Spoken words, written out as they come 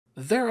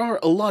There are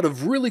a lot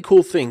of really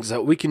cool things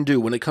that we can do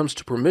when it comes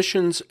to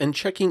permissions and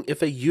checking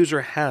if a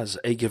user has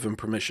a given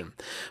permission.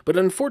 But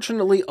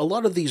unfortunately, a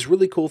lot of these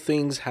really cool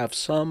things have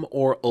some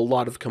or a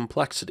lot of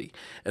complexity,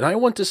 and I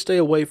want to stay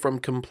away from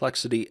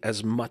complexity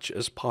as much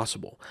as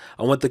possible.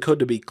 I want the code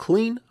to be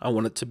clean, I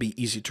want it to be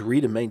easy to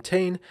read and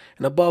maintain,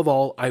 and above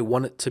all, I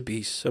want it to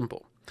be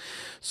simple.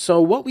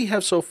 So what we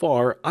have so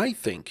far, I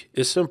think,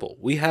 is simple.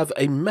 We have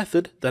a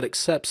method that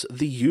accepts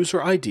the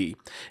user ID,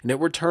 and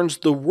it returns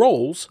the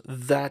roles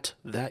that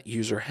that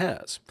user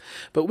has.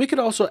 But we could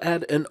also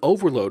add an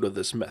overload of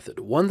this method,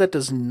 one that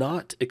does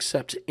not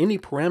accept any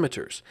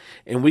parameters,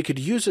 and we could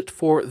use it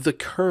for the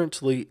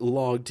currently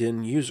logged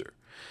in user.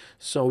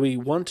 So we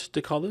want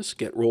to call this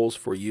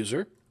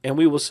getRolesForUser, and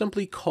we will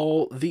simply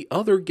call the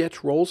other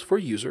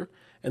getRolesForUser,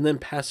 and then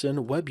pass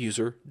in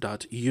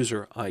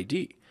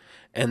webuser.userID.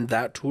 And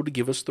that would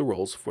give us the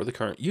roles for the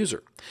current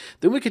user.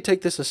 Then we could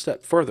take this a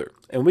step further,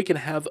 and we can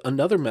have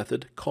another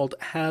method called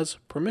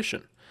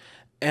hasPermission.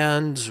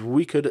 And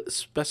we could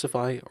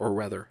specify, or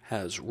rather,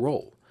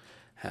 hasRole.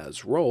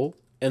 HasRole,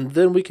 and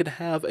then we could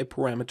have a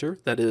parameter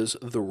that is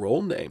the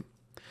role name.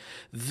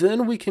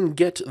 Then we can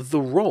get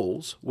the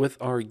roles with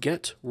our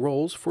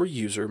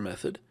getRolesForUser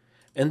method.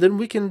 And then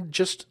we can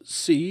just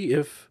see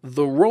if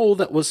the role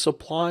that was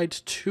supplied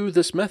to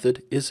this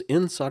method is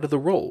inside of the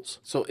roles.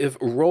 So if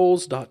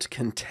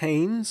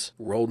roles.contains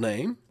role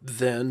name,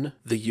 then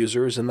the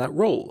user is in that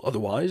role.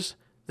 Otherwise,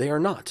 they are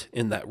not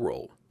in that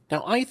role.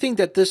 Now, I think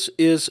that this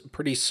is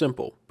pretty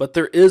simple, but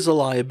there is a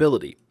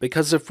liability,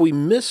 because if we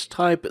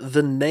mistype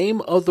the name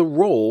of the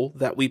role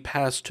that we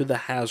pass to the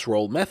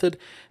hasRole method,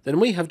 then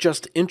we have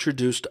just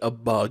introduced a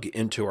bug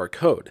into our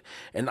code,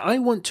 and I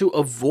want to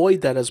avoid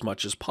that as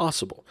much as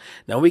possible.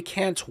 Now, we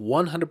can't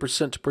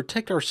 100%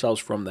 protect ourselves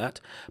from that,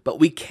 but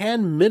we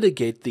can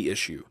mitigate the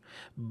issue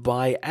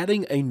by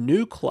adding a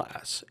new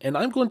class, and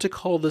I'm going to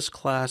call this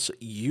class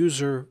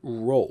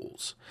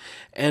userRoles.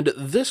 And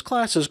this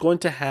class is going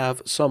to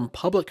have some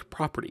public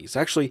properties.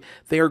 Actually,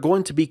 they are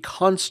going to be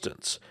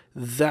constants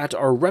that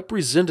are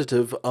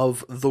representative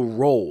of the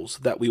roles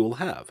that we will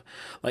have.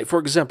 Like, for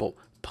example,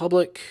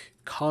 public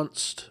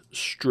const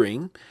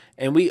string,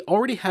 and we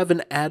already have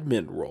an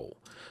admin role.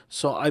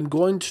 So I'm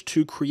going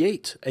to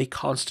create a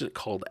constant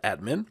called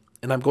admin,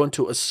 and I'm going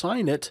to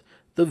assign it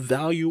the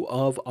value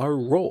of our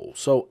role,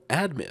 so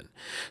admin.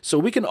 So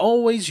we can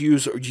always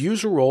use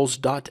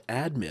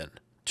userRoles.admin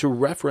to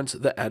reference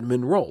the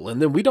admin role,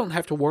 and then we don't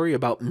have to worry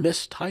about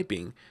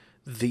mistyping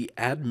the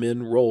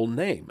admin role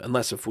name,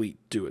 unless if we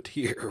do it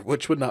here,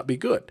 which would not be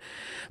good.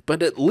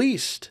 But at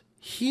least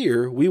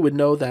here we would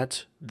know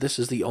that this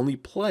is the only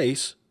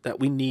place that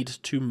we need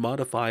to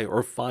modify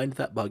or find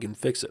that bug and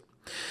fix it.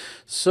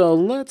 So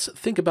let's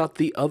think about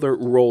the other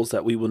roles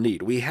that we will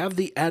need. We have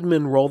the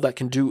admin role that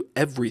can do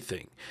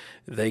everything.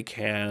 They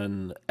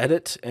can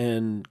edit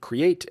and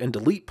create and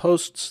delete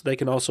posts. They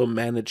can also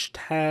manage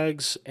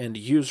tags and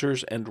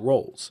users and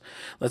roles.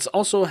 Let's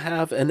also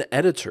have an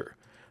editor,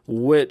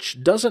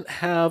 which doesn't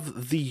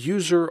have the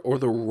user or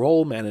the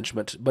role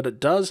management, but it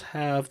does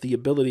have the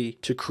ability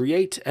to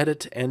create,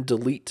 edit, and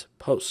delete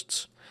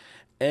posts.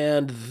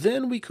 And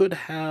then we could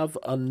have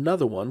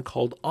another one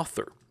called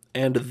author.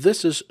 And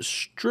this is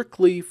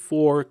strictly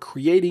for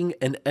creating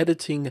and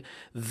editing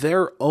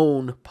their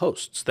own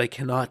posts. They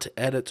cannot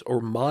edit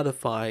or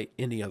modify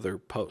any other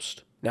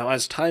post. Now,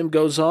 as time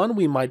goes on,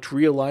 we might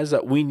realize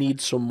that we need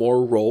some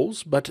more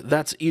roles, but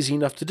that's easy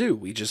enough to do.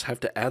 We just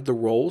have to add the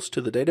roles to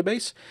the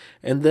database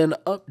and then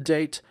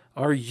update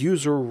our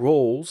user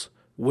roles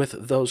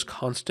with those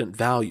constant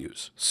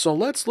values. So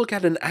let's look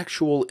at an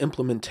actual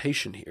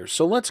implementation here.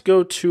 So let's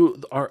go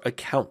to our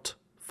account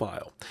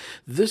file.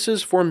 This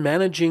is for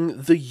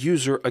managing the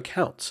user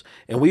accounts,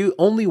 and we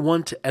only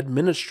want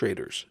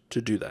administrators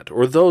to do that,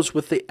 or those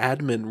with the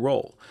admin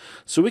role.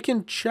 So we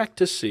can check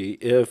to see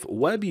if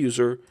web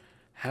user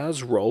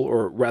has role,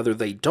 or rather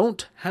they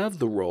don't have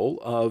the role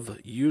of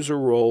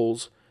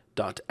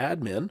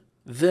userRoles.admin,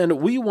 then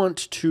we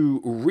want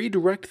to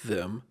redirect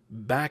them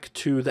back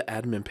to the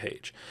admin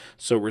page.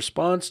 So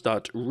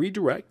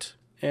response.redirect,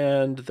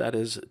 and that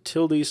is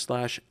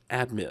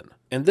 ~/admin.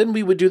 And then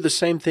we would do the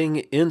same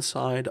thing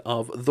inside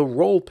of the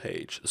role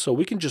page. So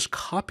we can just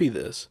copy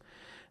this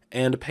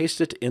and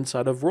paste it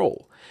inside of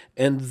role.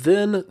 And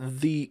then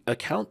the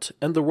account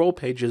and the role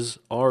pages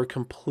are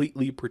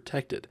completely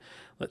protected.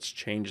 Let's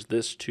change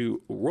this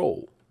to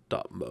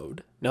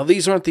role.mode. Now,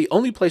 these aren't the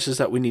only places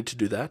that we need to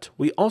do that.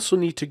 We also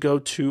need to go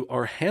to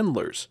our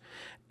handlers.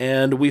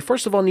 And we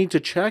first of all need to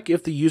check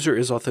if the user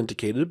is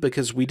authenticated,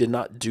 because we did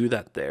not do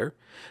that there.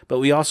 But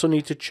we also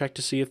need to check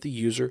to see if the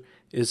user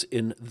is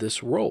in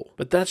this role.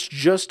 But that's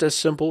just as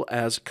simple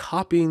as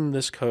copying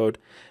this code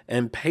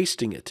and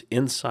pasting it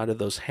inside of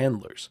those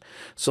handlers.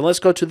 So let's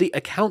go to the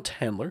account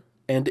handler,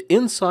 and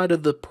inside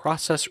of the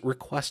process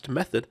request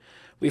method,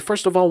 we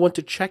first of all want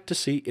to check to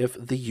see if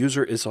the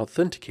user is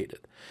authenticated.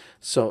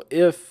 So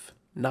if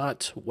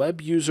not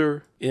web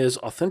user is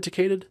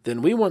authenticated,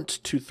 then we want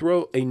to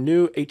throw a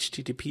new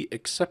HTTP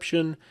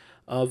exception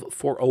of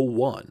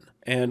 401.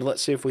 And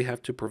let's see if we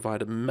have to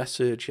provide a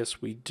message.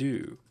 Yes, we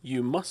do.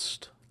 You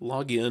must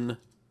log in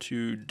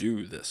to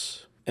do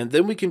this. And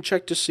then we can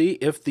check to see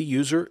if the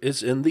user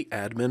is in the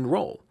admin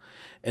role.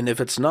 And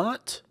if it's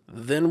not,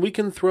 then we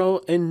can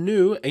throw a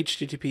new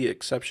HTTP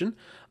exception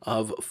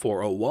of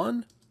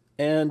 401,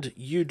 and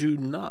you do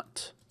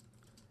not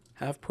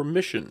have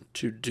permission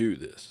to do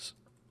this.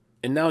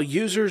 And now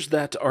users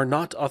that are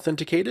not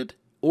authenticated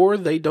or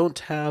they don't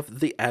have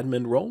the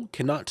admin role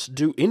cannot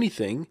do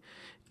anything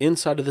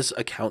inside of this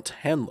account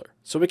handler.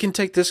 So we can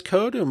take this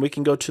code and we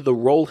can go to the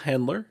role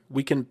handler.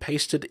 We can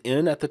paste it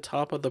in at the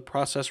top of the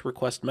process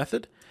request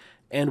method,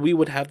 and we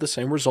would have the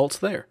same results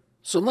there.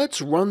 So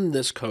let's run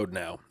this code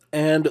now.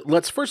 And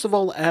let's first of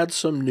all add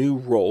some new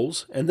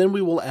roles, and then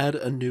we will add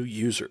a new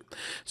user.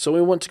 So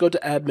we want to go to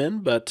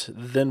admin, but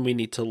then we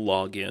need to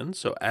log in.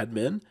 So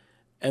admin,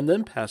 and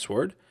then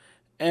password.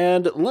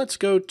 And let's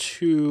go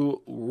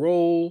to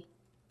role.new,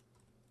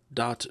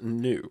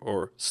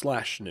 or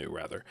 /new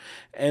rather.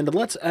 And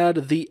let's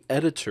add the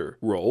editor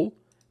role.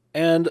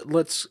 And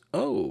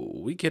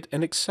we get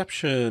an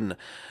exception.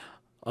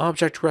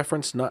 Object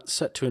reference not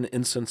set to an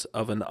instance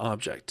of an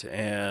object.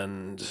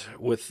 And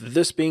with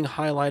this being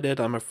highlighted,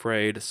 I'm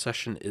afraid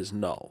session is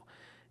null.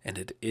 And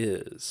it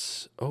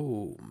is.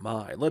 Oh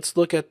my. Let's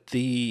look at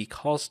the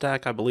call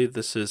stack. I believe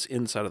this is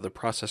inside of the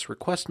process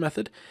request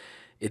method.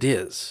 It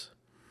is.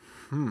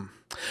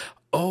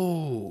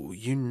 Oh,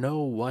 you know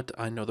what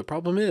I know the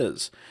problem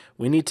is.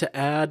 We need to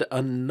add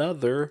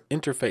another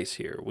interface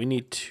here. We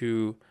need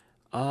to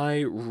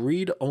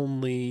read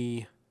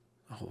only.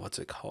 Oh, what's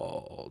it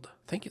called? I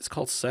think it's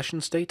called session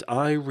state.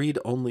 I read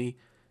only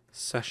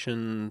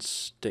session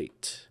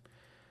state.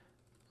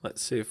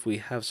 Let's see if we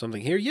have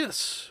something here.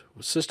 Yes,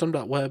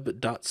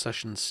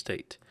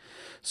 system.web.session_state.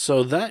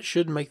 So that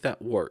should make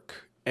that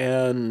work.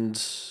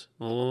 And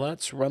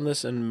let's run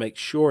this and make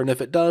sure. And if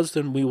it does,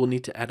 then we will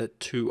need to add it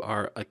to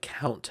our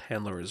account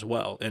handler as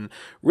well. And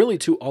really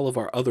to all of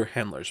our other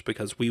handlers,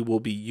 because we will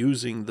be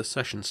using the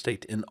session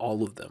state in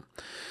all of them.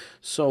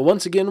 So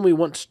once again, we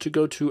want to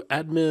go to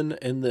admin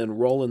and then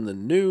role in the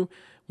new.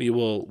 We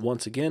will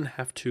once again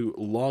have to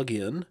log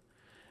in.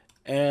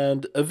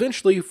 And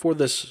eventually for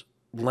this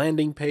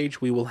landing page,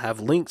 we will have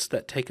links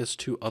that take us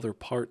to other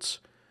parts,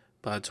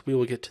 but we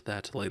will get to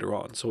that later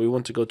on. So we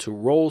want to go to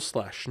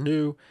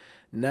role/new.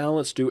 Now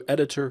let's do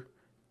editor,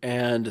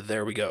 and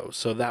there we go.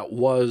 So that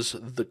was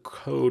the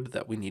code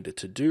that we needed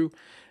to do.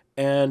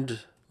 And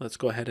let's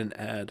go ahead and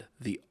add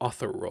the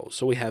author role.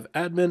 So we have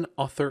admin,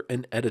 author,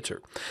 and editor.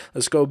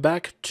 Let's go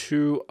back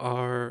to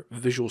our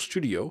Visual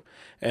Studio,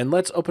 and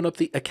let's open up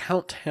the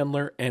account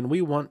handler, and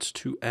we want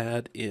to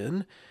add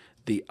in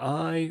the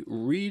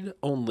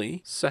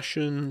read-only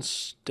session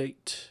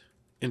state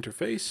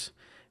interface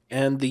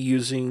and the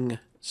using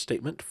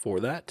statement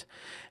for that.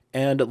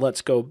 And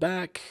let's go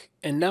back,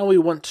 and now we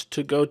want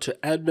to go to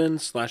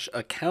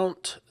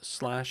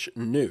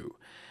admin/account/new.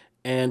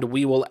 And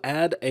we will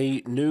add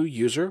a new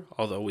user,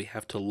 although we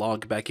have to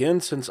log back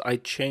in since I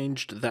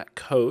changed that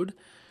code.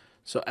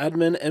 So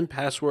admin and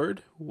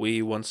password,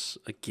 we once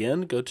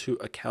again go to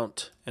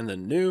account and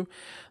then new.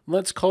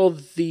 Let's call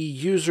the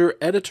user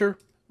editor.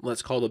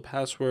 Let's call the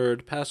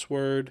password,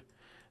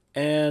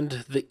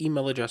 and the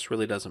email address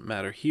really doesn't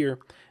matter here.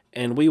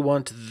 And we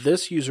want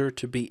this user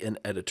to be an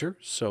editor,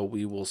 so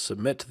we will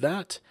submit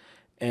that.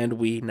 And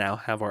we now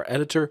have our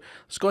editor.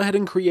 Let's go ahead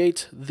and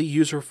create the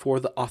user for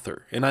the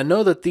author. And I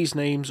know that these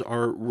names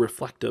are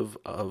reflective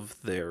of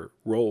their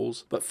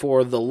roles, but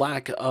for the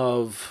lack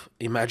of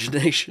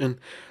imagination,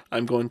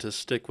 I'm going to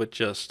stick with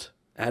just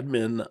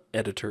admin,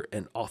 editor,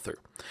 and author.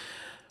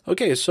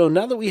 Okay, so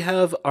now that we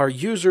have our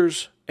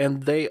users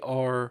and they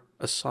are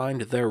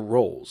assigned their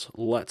roles,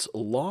 let's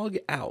log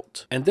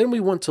out. And then we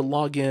want to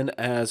log in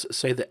as,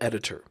 say, the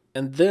editor.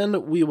 And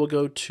then we will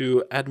go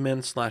to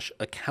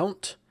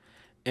admin/account.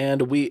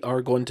 And we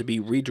are going to be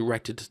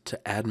redirected to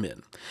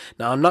admin.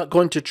 Now, I'm not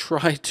going to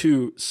try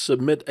to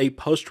submit a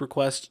post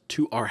request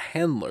to our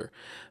handler,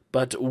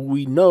 but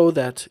we know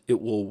that it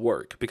will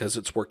work because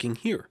it's working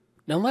here.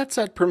 Now, let's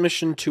add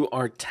permission to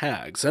our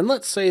tags, and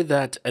let's say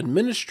that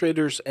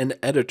administrators and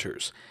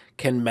editors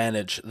can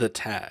manage the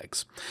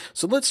tags.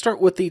 So let's start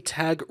with the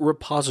tag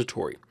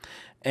repository.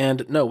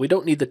 And no, we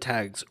don't need the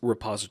tags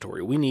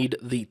repository. We need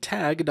the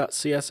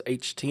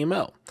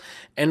tag.cshtml.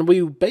 And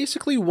we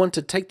basically want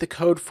to take the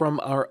code from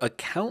our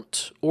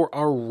account or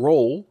our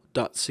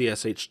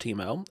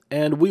role.cshtml,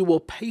 and we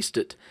will paste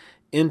it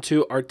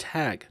into our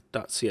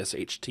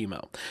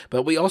tag.cshtml.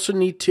 But we also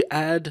need to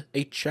add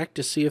a check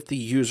to see if the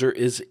user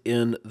is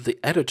in the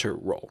editor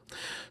role.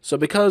 So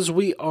because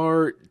we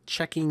are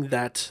checking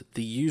that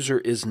the user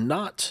is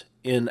not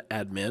in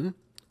admin,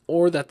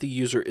 or that the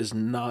user is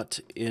not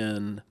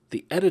in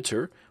the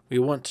editor, we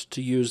want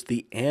to use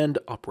the AND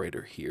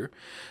operator here.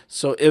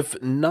 So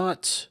if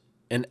not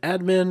an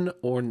admin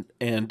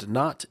and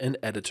not an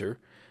editor,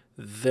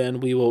 then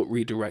we will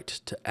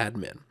redirect to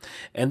admin.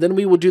 And then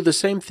we will do the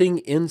same thing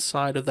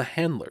inside of the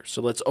handler.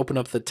 So let's open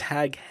up the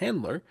tag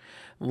handler.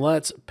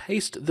 Let's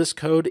paste this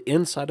code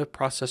inside of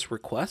process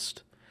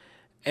request.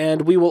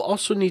 And we will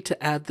also need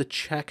to add the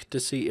check to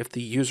see if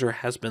the user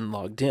has been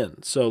logged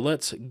in. So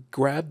let's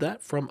grab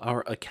that from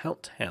our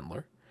account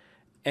handler,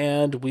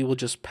 and we will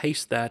just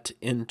paste that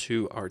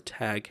into our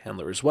tag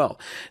handler as well.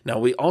 Now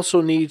we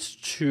also need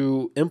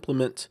to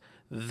implement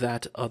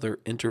that other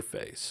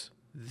interface,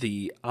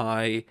 the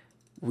I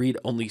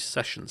read-only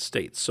session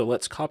state. So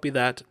let's copy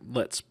that,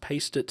 let's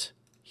paste it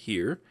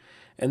here,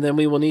 and then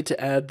we will need to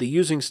add the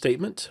using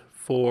statement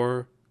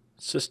for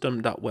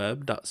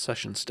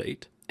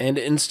system.web.sessionState. And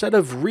instead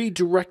of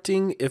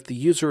redirecting if the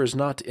user is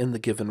not in the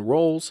given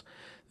roles,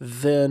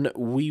 then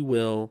we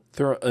will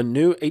throw a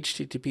new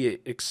HTTP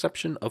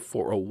exception of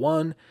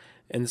 401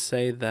 and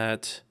say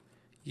that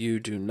you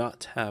do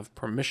not have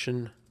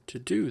permission to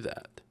do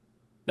that.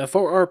 Now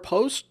for our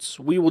posts,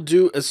 we will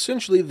do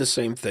essentially the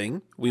same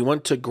thing. We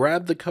want to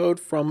grab the code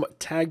from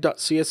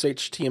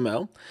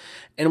tag.cshtml,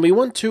 and we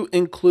want to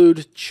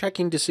include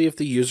checking to see if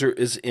the user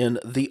is in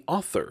the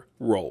author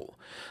role.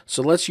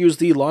 So let's use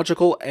the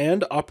logical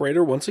and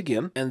operator once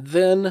again, and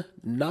then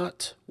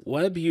not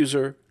web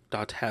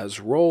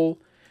user.hasRole,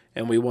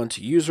 and we want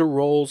user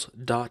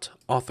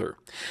roles.author.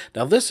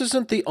 Now this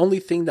isn't the only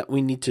thing that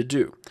we need to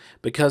do,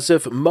 because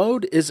if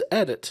mode is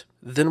edit,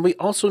 then we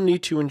also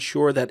need to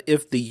ensure that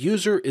if the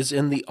user is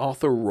in the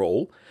author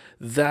role,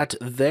 that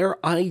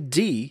their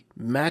ID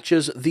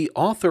matches the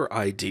author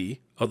ID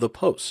of the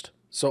post.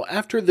 So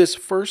after this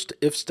first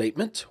if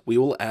statement, we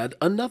will add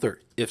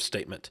another if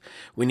statement.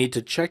 We need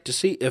to check to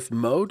see if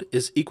mode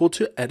is equal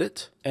to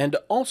edit, and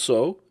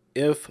also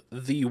if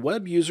the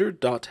web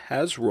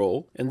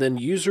user.hasRole and then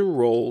user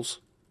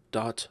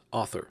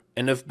roles.author.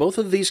 And if both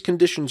of these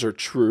conditions are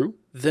true,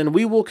 then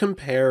we will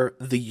compare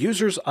the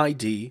user's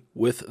ID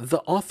with the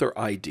author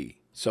ID.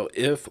 So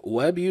if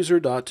web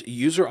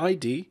user.user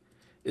ID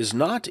is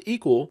not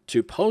equal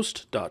to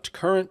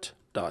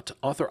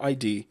post.current.author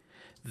ID,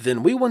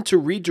 then we want to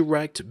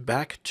redirect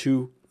back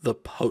to the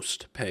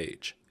post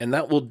page, and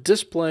that will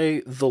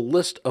display the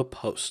list of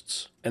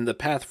posts. And the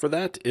path for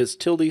that is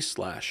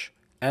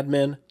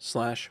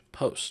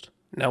 ~admin/post.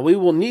 Now we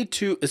will need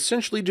to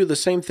essentially do the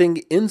same thing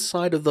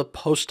inside of the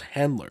post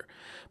handler.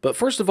 But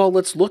first of all,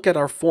 let's look at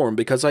our form,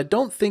 because I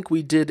don't think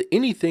we did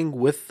anything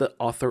with the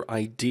author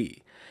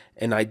ID,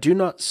 and I do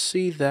not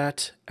see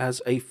that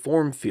as a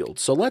form field.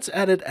 So let's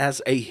add it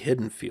as a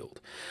hidden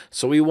field.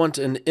 So we want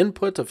an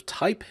input of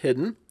type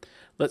hidden.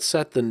 Let's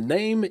set the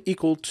name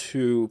equal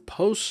to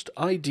post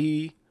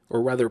ID,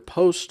 or rather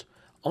post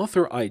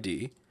author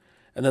ID,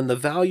 and then the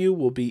value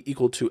will be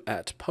equal to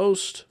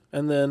 @post,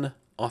 and then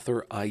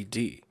author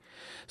ID.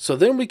 So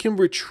then we can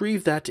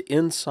retrieve that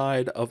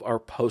inside of our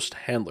post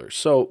handler.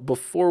 So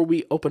before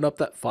we open up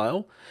that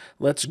file,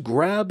 let's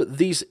grab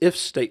these if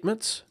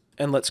statements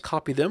and let's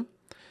copy them,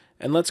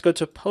 and let's go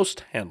to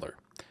post handler.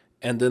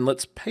 And then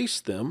let's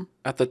paste them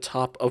at the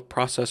top of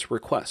process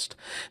request.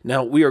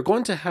 Now we are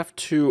going to have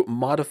to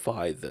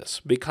modify this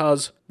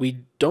because we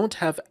don't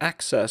have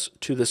access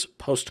to this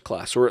post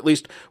class, or at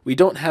least we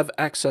don't have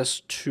access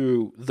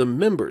to the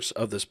members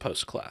of this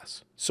post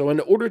class. So in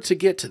order to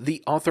get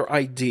the author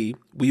ID,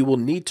 we will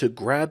need to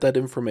grab that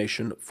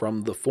information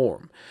from the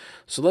form.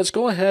 So let's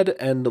go ahead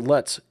and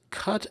let's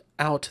cut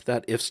out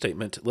that if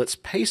statement. Let's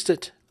paste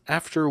it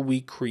after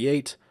we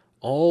create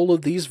all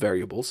of these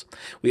variables.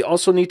 We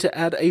also need to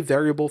add a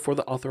variable for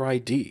the author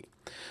ID.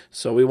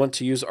 So we want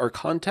to use our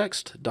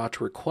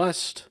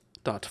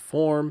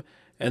context.request.form,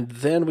 and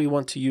then we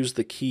want to use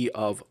the key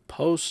of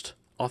post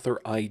author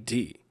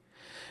ID.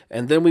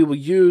 And then we will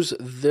use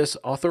this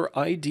author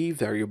ID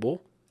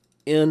variable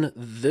in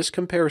this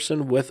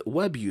comparison with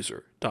web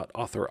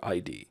user.author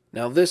ID.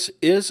 Now this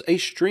is a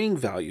string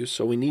value,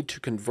 so we need to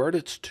convert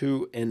it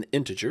to an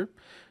integer.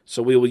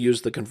 So we will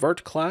use the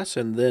convert class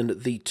and then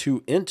the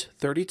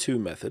toInt32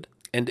 method.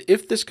 And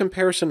if this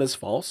comparison is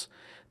false,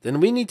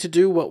 then we need to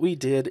do what we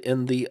did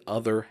in the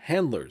other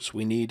handlers.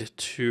 We need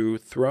to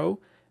throw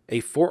a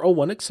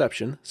 401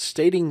 exception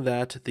stating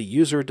that the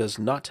user does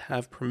not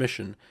have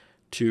permission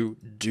to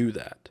do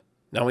that.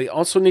 Now we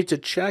also need to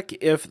check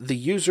if the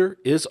user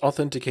is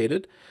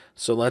authenticated.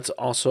 So let's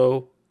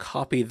also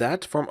copy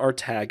that from our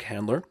tag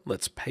handler.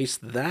 Let's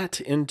paste that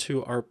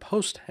into our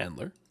post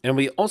handler. And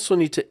we also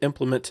need to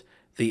implement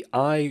the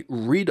I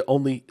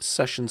read-only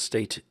session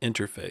state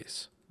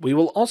interface. We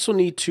will also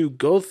need to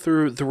go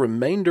through the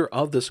remainder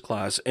of this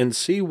class and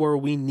see where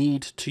we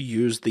need to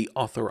use the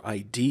author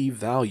ID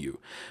value,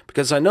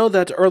 because I know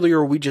that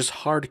earlier we just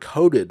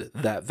hard-coded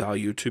that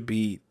value to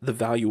be the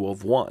value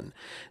of 1.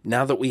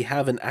 Now that we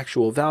have an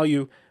actual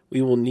value,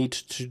 we will need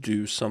to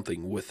do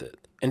something with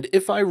it. And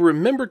if I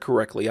remember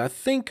correctly, I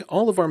think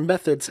all of our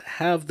methods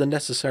have the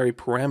necessary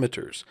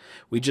parameters.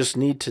 We just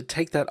need to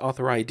take that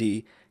author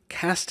ID,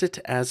 cast it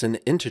as an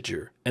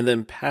integer, and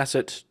then pass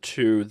it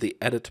to the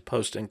edit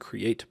post and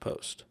create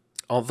post.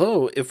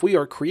 Although, if we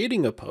are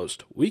creating a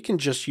post, we can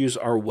just use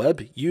our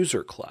web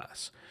user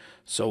class.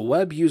 So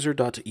web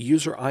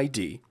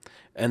user.userid,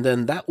 and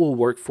then that will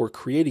work for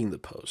creating the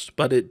post,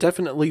 but it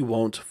definitely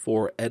won't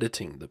for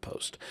editing the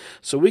post.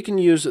 So we can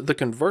use the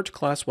convert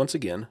class once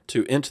again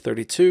to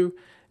int32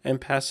 and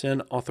pass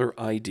in author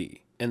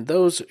ID. And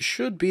those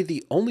should be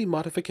the only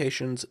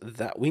modifications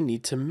that we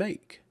need to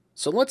make.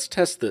 So let's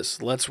test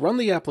this. Let's run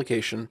the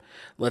application.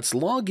 Let's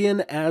log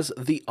in as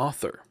the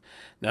author.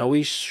 Now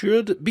we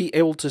should be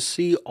able to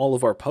see all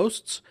of our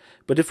posts,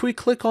 but if we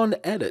click on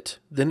edit,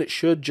 then it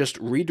should just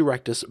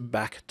redirect us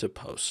back to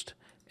post.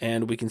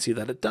 And we can see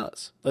that it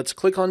does. Let's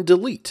click on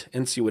delete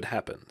and see what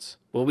happens.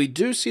 Well, we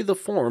do see the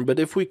form, but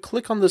if we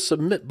click on the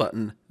submit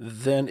button,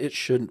 then it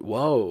shouldn't.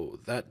 Whoa,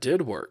 that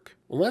did work.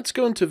 Let's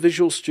go into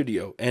Visual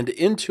Studio and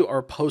into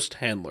our post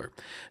handler,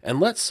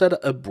 and let's set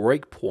a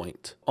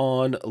breakpoint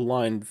on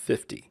line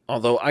 50.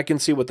 Although I can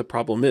see what the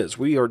problem is.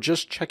 We are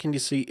just checking to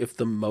see if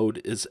the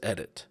mode is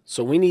edit.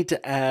 So we need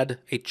to add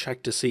a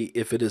check to see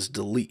if it is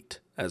delete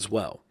as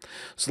well.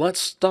 So let's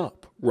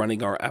stop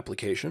running our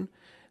application.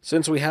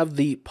 Since we have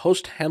the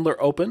post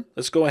handler open,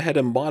 let's go ahead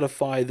and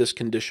modify this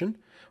condition.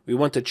 We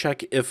want to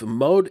check if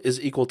mode is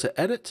equal to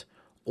edit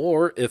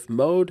or if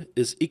mode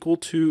is equal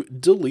to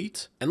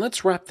delete, and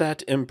let's wrap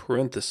that in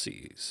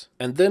parentheses.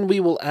 And then we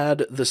will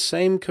add the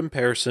same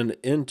comparison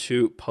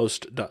into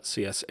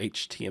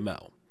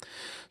post.cshtml.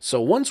 So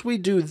once we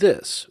do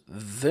this,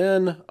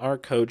 then our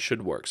code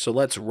should work. So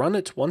let's run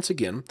it once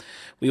again.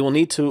 We will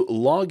need to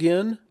log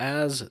in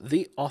as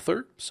the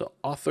author. So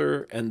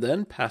author and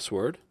then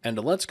password. And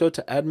let's go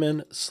to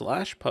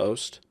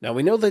admin/post. Now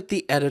we know that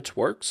the edit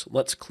works.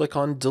 Let's click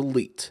on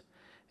delete.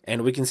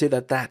 And we can see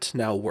that that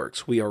now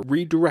works. We are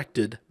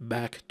redirected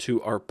back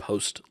to our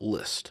post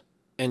list.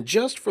 And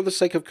just for the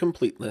sake of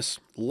completeness,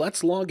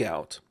 let's log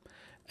out.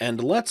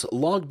 And let's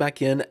log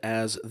back in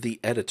as the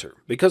editor,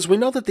 because we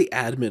know that the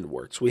admin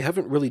works. We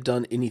haven't really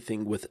done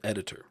anything with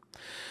editor.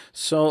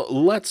 So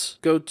let's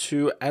go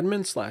to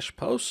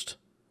admin/post.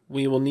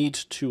 We will need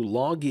to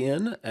log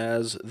in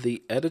as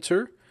the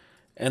editor,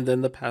 and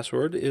then the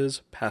password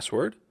is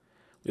password.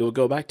 We will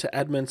go back to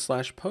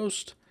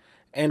admin/post,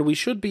 and we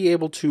should be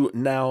able to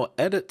now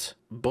edit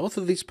both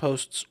of these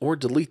posts or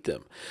delete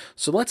them.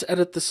 So let's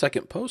edit the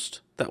second post.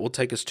 That will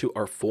take us to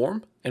our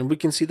form, and we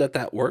can see that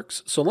that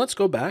works. So let's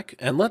go back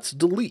and let's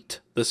delete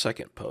the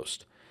second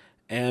post.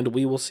 And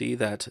we will see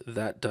that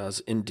that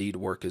does indeed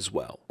work as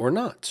well. Or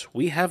not.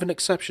 We have an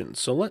exception.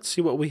 So let's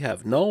see what we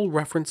have. Null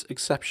reference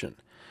exception.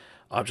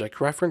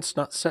 Object reference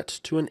not set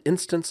to an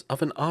instance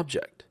of an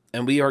object.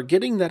 And we are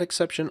getting that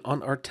exception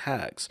on our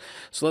tags.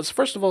 So let's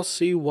first of all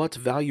see what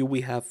value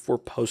we have for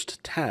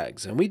post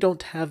tags, and we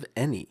don't have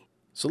any.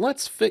 So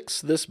let's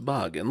fix this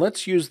bug, and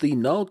let's use the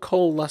null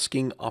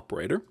coalescing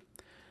operator,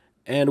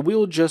 and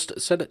we'll just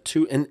set it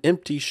to an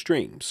empty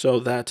string so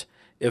that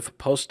if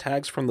post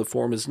tags from the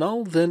form is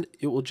null, then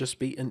it will just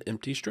be an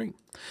empty string.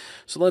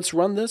 So let's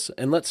run this,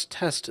 and let's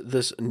test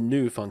this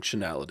new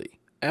functionality.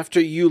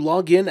 After you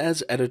log in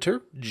as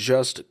editor,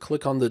 just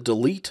click on the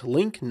delete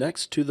link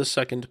next to the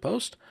second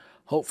post.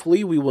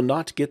 Hopefully we will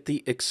not get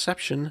the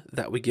exception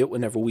that we get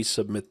whenever we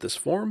submit this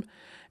form,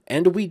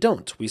 and we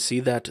don't. We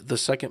see that the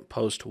second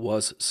post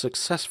was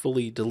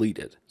successfully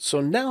deleted.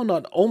 So now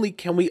not only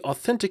can we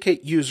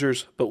authenticate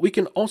users, but we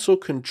can also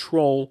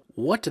control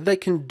what they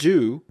can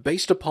do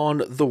based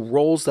upon the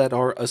roles that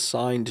are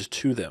assigned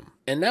to them.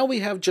 And now we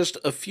have just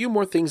a few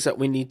more things that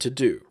we need to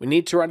do. We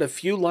need to write a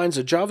few lines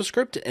of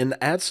JavaScript and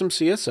add some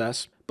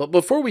CSS. But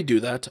before we do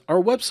that,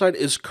 our website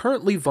is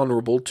currently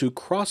vulnerable to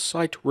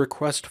cross-site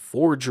request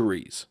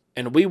forgeries.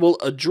 And we will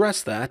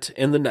address that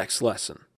in the next lesson.